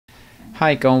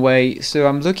Hi Conway, so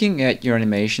I'm looking at your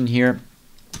animation here,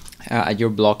 at your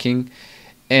blocking,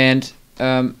 and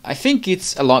I think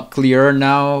it's a lot clearer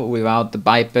now without the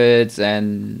bipeds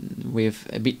and with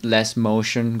a bit less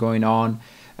motion going on.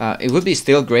 It would be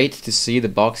still great to see the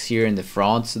box here in the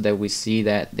front so that we see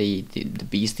that the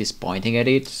beast is pointing at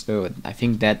it, so I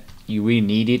think that you really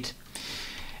need it.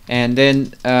 And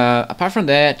then apart from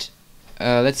that,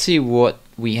 let's see what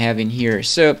we have in here.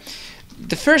 So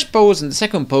the first pose and the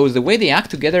second pose, the way they act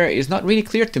together is not really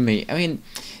clear to me. I mean,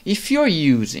 if you're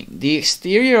using the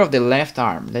exterior of the left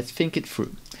arm, let's think it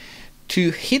through,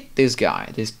 to hit this guy,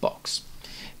 this box,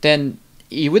 then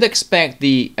you would expect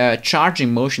the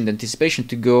charging motion, the anticipation,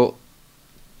 to go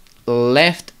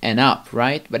left and up,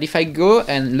 right? But if I go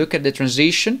and look at the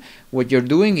transition, what you're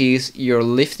doing is you're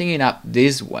lifting it up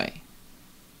this way.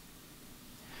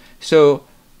 So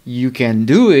you can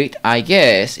do it, I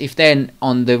guess, if then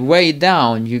on the way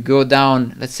down you go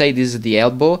down, let's say this is the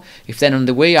elbow, if then on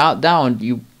the way out down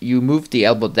you move the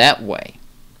elbow that way.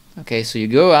 Okay, so you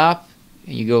go up,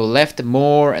 you go left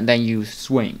more, and then you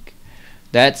swing.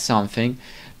 That's something.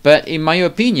 But in my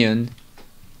opinion,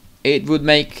 it would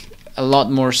make a lot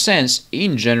more sense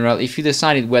in general if you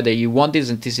decided whether you want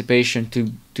this anticipation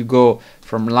to go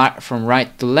from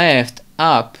right to left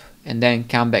up and then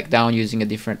come back down using a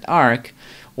different arc,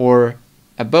 or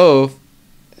above,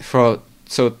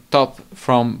 so top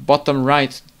from bottom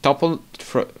right,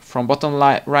 from bottom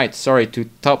right, sorry, to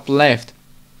top left,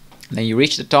 and then you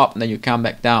reach the top and then you come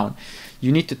back down.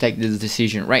 You need to take this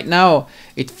decision. Right now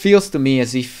it feels to me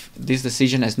as if this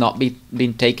decision has not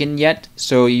been taken yet.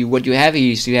 So what you have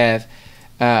is you have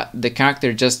the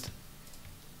character just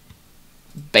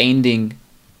bending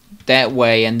that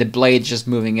way and the blade just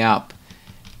moving up.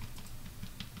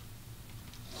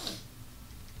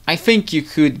 I think you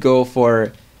could go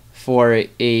for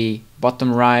a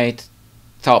bottom right,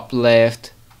 top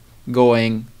left,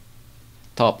 going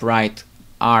top right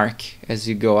arc as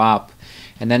you go up,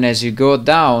 and then as you go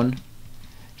down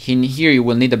in here you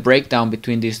will need a breakdown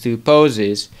between these two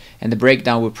poses, and the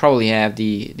breakdown will probably have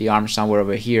the arm somewhere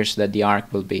over here so that the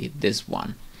arc will be this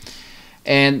one.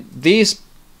 And this,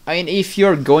 I mean, if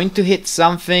you're going to hit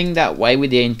something that way with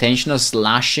the intention of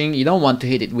slashing, you don't want to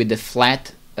hit it with the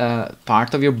flat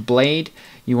part of your blade.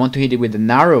 You want to hit it with the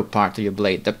narrow part of your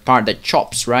blade, the part that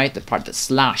chops, right, the part that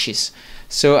slashes.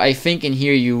 So I think in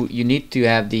here you need to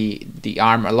have the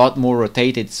arm a lot more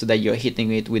rotated so that you're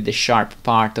hitting it with the sharp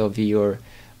part of your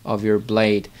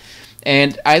blade.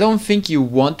 And I don't think you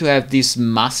want to have this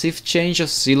massive change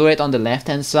of silhouette on the left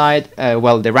hand side,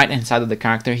 well, the right hand side of the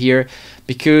character here,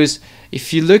 because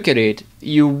if you look at it,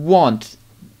 you want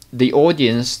the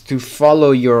audience to follow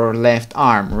your left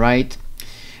arm, right?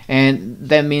 And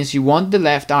that means you want the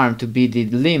left arm to be the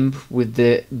limb with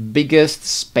the biggest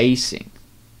spacing.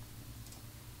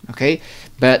 Okay,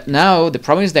 but now the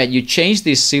problem is that you change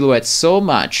this silhouette so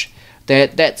much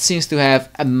that seems to have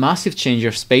a massive change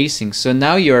of spacing. So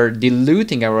now you're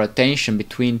diluting our attention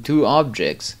between two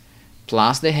objects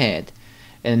plus the head,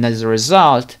 and as a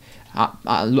result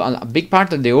a big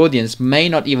part of the audience may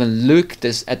not even look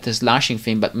at the slashing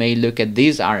thing, but may look at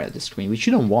this area of the screen, which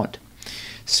you don't want.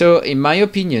 So in my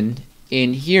opinion,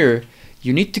 in here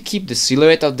you need to keep the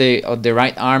silhouette of the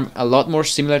right arm a lot more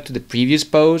similar to the previous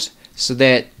pose, so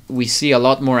that we see a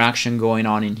lot more action going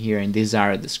on in here in this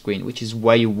area of the screen, which is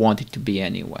where you want it to be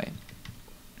anyway.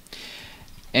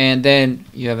 And then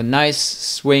you have a nice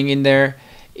swing in there.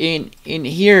 In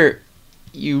here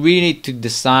you really need to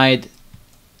decide,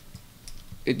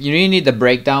 you really need the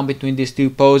breakdown between these two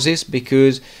poses,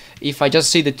 because if I just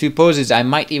see the two poses, I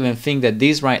might even think that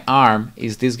this right arm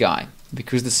is this guy,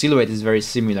 because the silhouette is very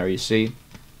similar, you see.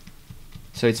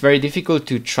 So it's very difficult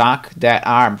to track that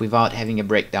arm without having a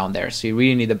breakdown there. So you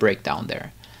really need a breakdown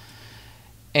there.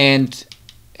 And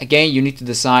again, you need to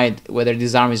decide whether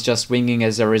this arm is just swinging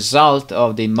as a result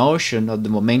of the motion, of the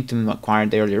momentum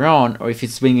acquired earlier on, or if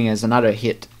it's swinging as another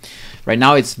hit. Right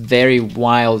now it's very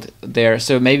wild there,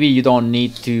 so maybe you don't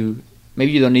need to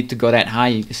go that high.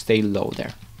 You can stay low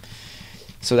there.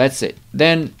 So that's it.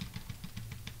 Then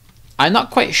I'm not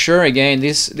quite sure. Again,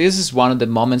 this is one of the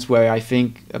moments where I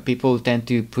think people tend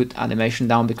to put animation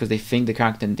down because they think the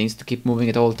character needs to keep moving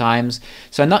at all times.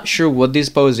 So I'm not sure what this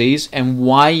pose is and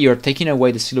why you're taking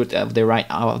away the silhouette of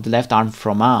the left arm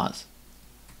from us.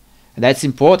 And that's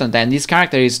important. And this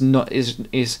character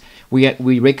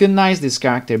we recognize this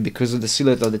character because of the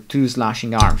silhouette of the two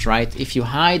slashing arms, right? If you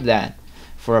hide that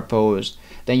for a pose,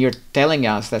 then you're telling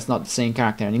us that's not the same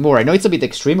character anymore. I know it's a bit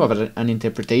extreme of an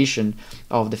interpretation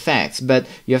of the facts, but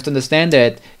you have to understand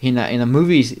that in a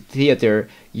movie theater,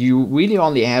 you really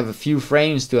only have a few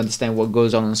frames to understand what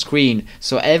goes on screen.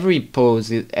 So every pose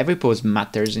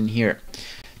matters in here.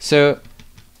 So,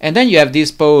 and then you have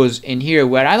this pose in here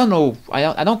where I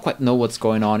don't quite know what's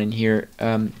going on in here,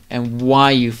 and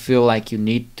why you feel like you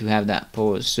need to have that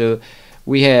pose. So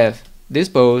we have this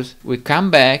pose, we come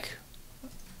back,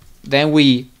 then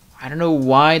I don't know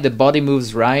why the body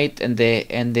moves right and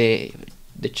the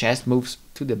chest moves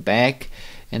to the back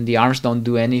and the arms don't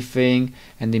do anything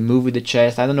and they move with the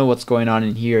chest. I don't know what's going on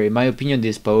in here. In my opinion,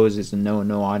 this pose is a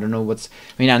no. I don't know what's,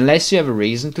 I mean, unless you have a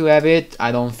reason to have it,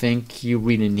 I don't think you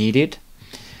really need it.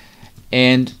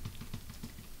 And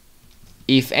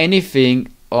if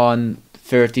anything, on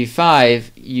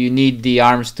 35 you need the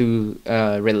arms to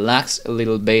relax a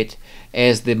little bit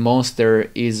as the monster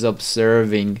is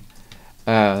observing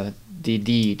the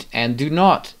deed. And do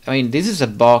not, I mean, this is a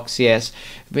box, yes,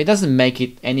 but it doesn't make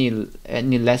it any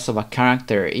less of a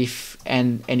character.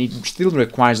 And it still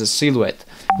requires a silhouette.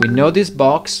 We know this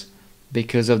box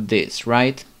because of this,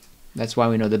 right? That's why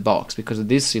we know the box, because of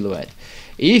this silhouette.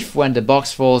 If when the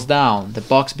box falls down, the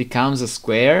box becomes a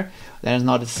square, then it's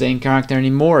not the same character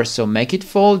anymore. So make it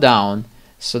fall down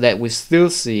so that we still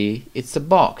see it's a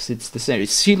box. It's the same.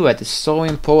 Silhouette is so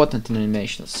important in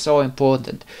animation, so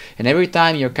important. And every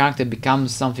time your character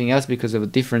becomes something else because of a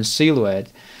different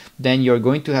silhouette, then you're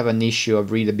going to have an issue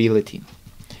of readability.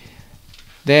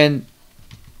 Then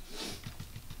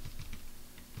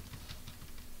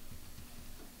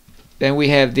we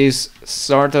have this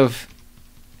sort of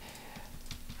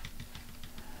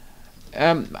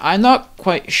I'm not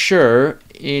quite sure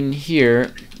in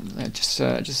here. Just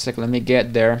a second, let me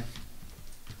get there.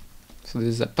 So this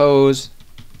is a pose.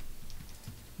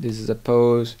 This is a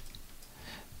pose.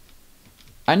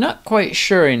 I'm not quite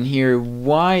sure in here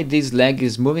why this leg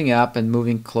is moving up and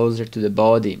moving closer to the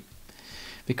body.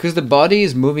 Because the body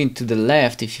is moving to the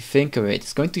left, if you think of it,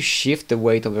 it's going to shift the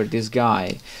weight over this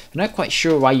guy. I'm not quite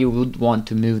sure why you would want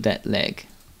to move that leg.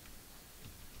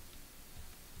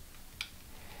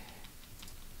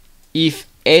 If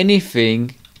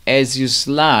anything, as you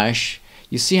slash,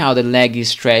 you see how the leg is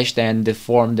stretched and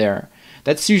deformed there.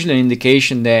 That's usually an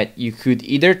indication that you could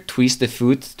either twist the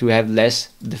foot to have less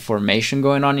deformation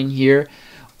going on in here,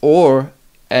 or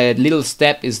a little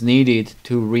step is needed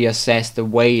to reassess the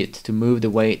weight, to move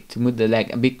the leg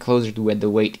a bit closer to where the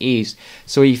weight is.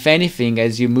 So if anything,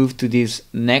 as you move to this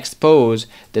next pose,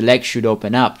 the leg should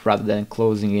open up rather than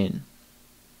closing in.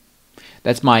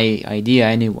 That's my idea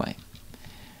anyway.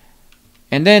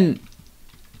 And then,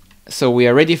 so we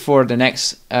are ready for the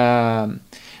next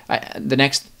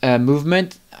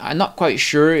movement. I'm not quite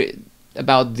sure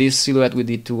about this silhouette with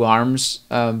the two arms,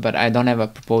 but I don't have a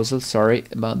proposal, sorry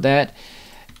about that.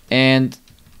 And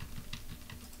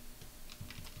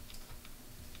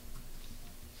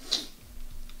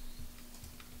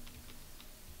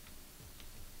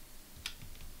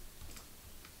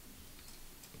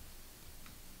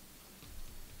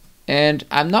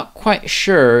I'm not quite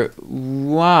sure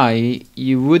why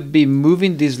you would be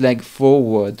moving this leg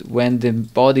forward when the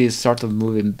body is sort of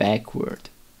moving backward.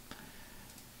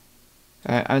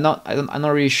 I'm not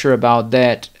really sure about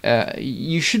that.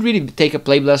 You should really take a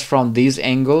play blast from this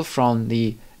angle, from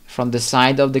the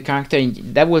side of the character, and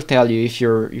that will tell you if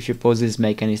your poses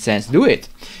make any sense. Do it.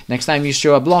 Next time you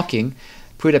show a blocking,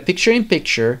 put a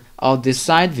picture-in-picture of this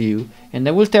side view, and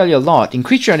that will tell you a lot. In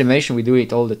creature animation, we do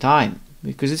it all the time,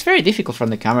 because it's very difficult from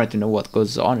the camera to know what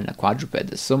goes on in a quadruped.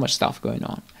 There's so much stuff going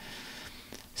on.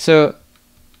 So,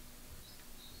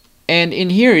 and in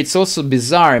here it's also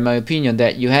bizarre, in my opinion,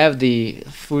 that you have the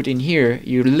foot in here,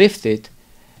 you lift it,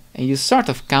 and you sort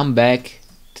of come back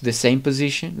to the same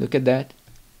position. Look at that.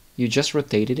 You just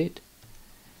rotated it,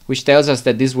 which tells us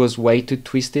that this was way too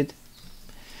twisted.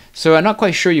 So I'm not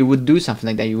quite sure you would do something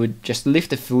like that. You would just lift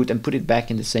the foot and put it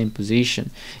back in the same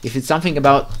position. If it's something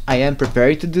about I am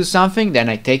prepared to do something, then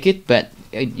I take it, but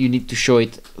you need to show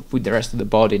it with the rest of the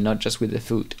body, not just with the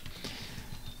foot.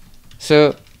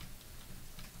 So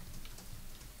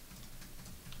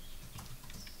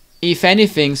if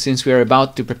anything, since we are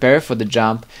about to prepare for the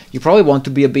jump, you probably want to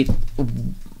be a bit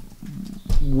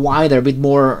wider, a bit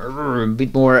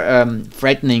more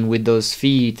threatening with those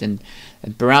feet, and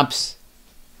perhaps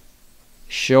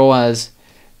show us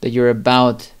that you're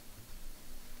about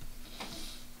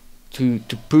to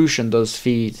push on those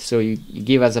feet. So you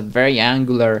give us a very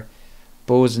angular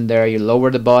pose in there. You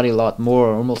lower the body a lot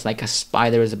more, almost like a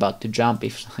spider is about to jump.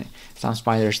 If some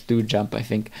spiders do jump, I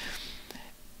think.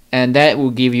 And that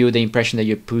will give you the impression that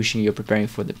you're pushing, you're preparing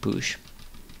for the push.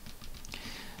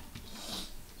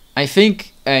 I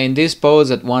think in this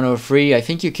pose at 103, I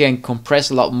think you can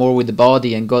compress a lot more with the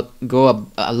body and go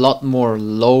a lot more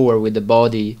lower with the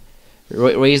body.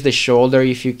 Raise the shoulder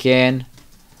if you can.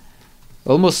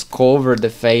 Almost cover the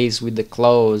face with the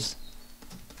clothes.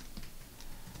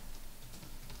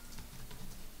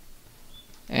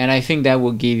 And I think that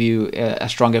will give you a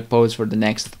stronger pose for the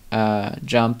next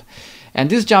jump.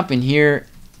 And this jump in here,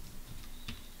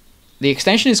 the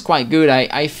extension is quite good.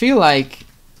 I feel like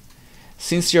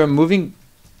since you're moving,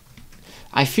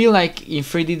 I feel like in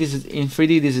 3D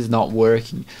this is not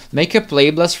working. Make a play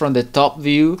blast from the top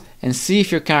view and see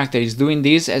if your character is doing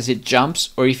this as it jumps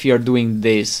or if you're doing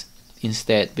this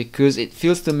instead, because it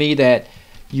feels to me that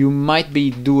you might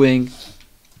be doing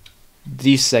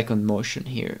this second motion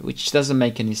here, which doesn't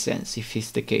make any sense if it's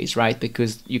the case, right?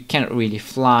 Because you can't really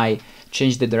fly,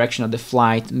 change the direction of the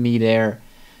flight mid-air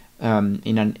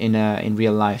in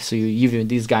real life. So even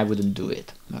this guy wouldn't do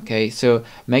it. Okay, so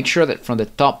make sure that from the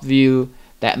top view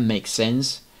that makes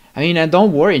sense. I mean, and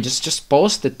don't worry, just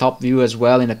post the top view as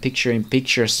well in a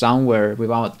picture-in-picture somewhere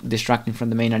without distracting from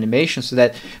the main animation, so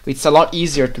that it's a lot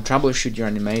easier to troubleshoot your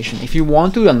animation. If you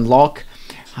want to unlock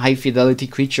high fidelity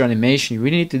creature animation, you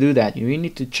really need to do that. You really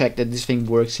need to check that this thing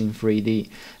works in 3D.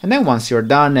 And then once you're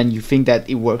done and you think that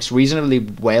it works reasonably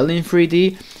well in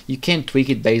 3D, you can tweak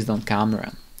it based on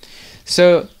camera.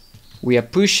 So we are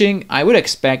pushing. I would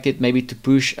expect it maybe to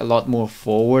push a lot more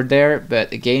forward there,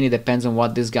 but again, it depends on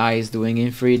what this guy is doing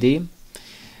in 3D.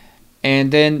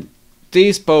 And then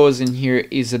this pose in here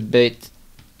is a bit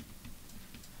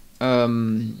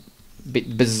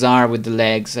bizarre with the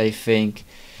legs, I think.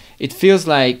 It feels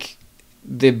like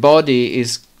the body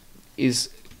is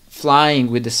flying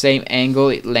with the same angle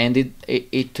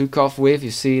it took off with.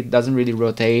 You see, it doesn't really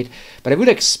rotate, but I would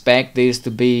expect this to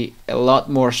be a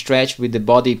lot more stretched with the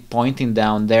body pointing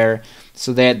down there,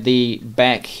 so that the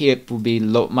back hip will be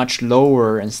much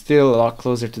lower and still a lot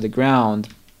closer to the ground.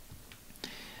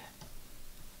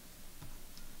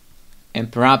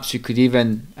 And perhaps you could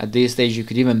even, at this stage, you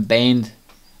could even bend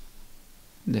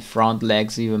the front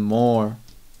legs even more.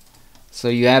 So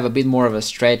you have a bit more of a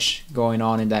stretch going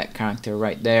on in that character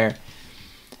right there.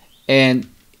 And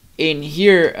in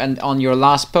here and on your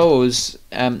last pose,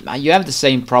 you have the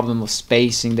same problem of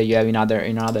spacing that you have in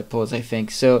other pose, I think.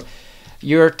 So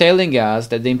you're telling us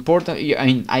that the important, I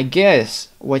mean, I guess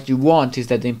what you want is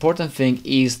that the important thing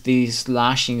is the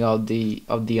slashing of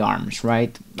the arms,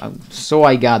 right? So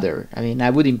I gather. I mean, I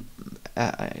would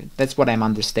that's what I'm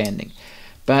understanding.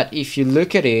 But if you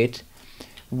look at it,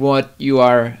 what you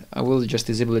are, I will just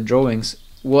disable the drawings,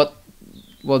 what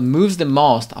moves the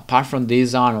most, apart from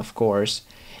this arm of course,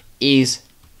 is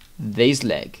this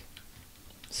leg.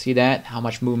 See that? How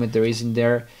much movement there is in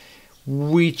there,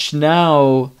 which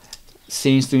now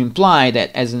seems to imply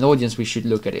that as an audience we should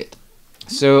look at it.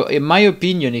 So in my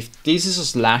opinion, if this is a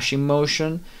slashing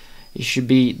motion, it should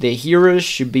be, the heroes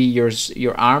should be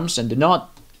your arms, and do not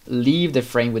leave the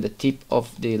frame with the tip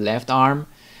of the left arm.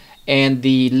 And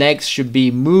the legs should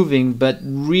be moving but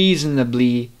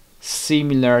reasonably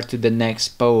similar to the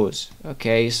next pose,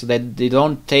 okay, so that they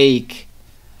don't take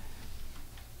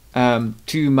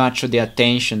too much of the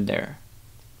attention there.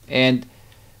 And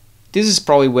this is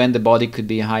probably when the body could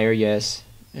be higher, yes,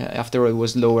 after all it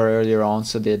was lower earlier on,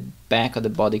 so the back of the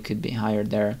body could be higher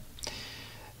there.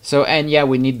 So, and yeah,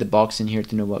 we need the box in here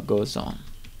to know what goes on.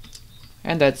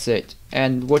 And that's it.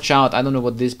 And watch out, I don't know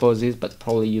what this pose is, but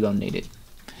probably you don't need it.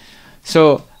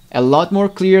 So a lot more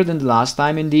clear than the last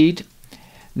time indeed.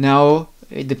 Now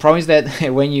the problem is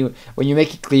that when you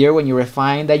make it clear, when you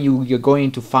refine that, you're going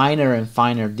into finer and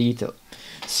finer detail.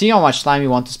 See how much time you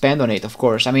want to spend on it, of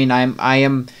course. I mean, I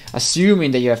am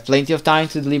assuming that you have plenty of time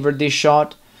to deliver this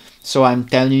shot, so I'm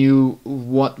telling you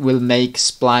what will make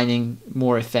splining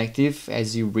more effective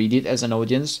as you read it as an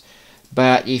audience.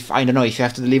 But if, I don't know, if you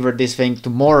have to deliver this thing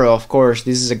tomorrow, of course,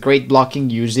 this is a great blocking,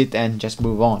 use it and just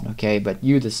move on, okay? But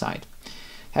you decide.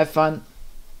 Have fun.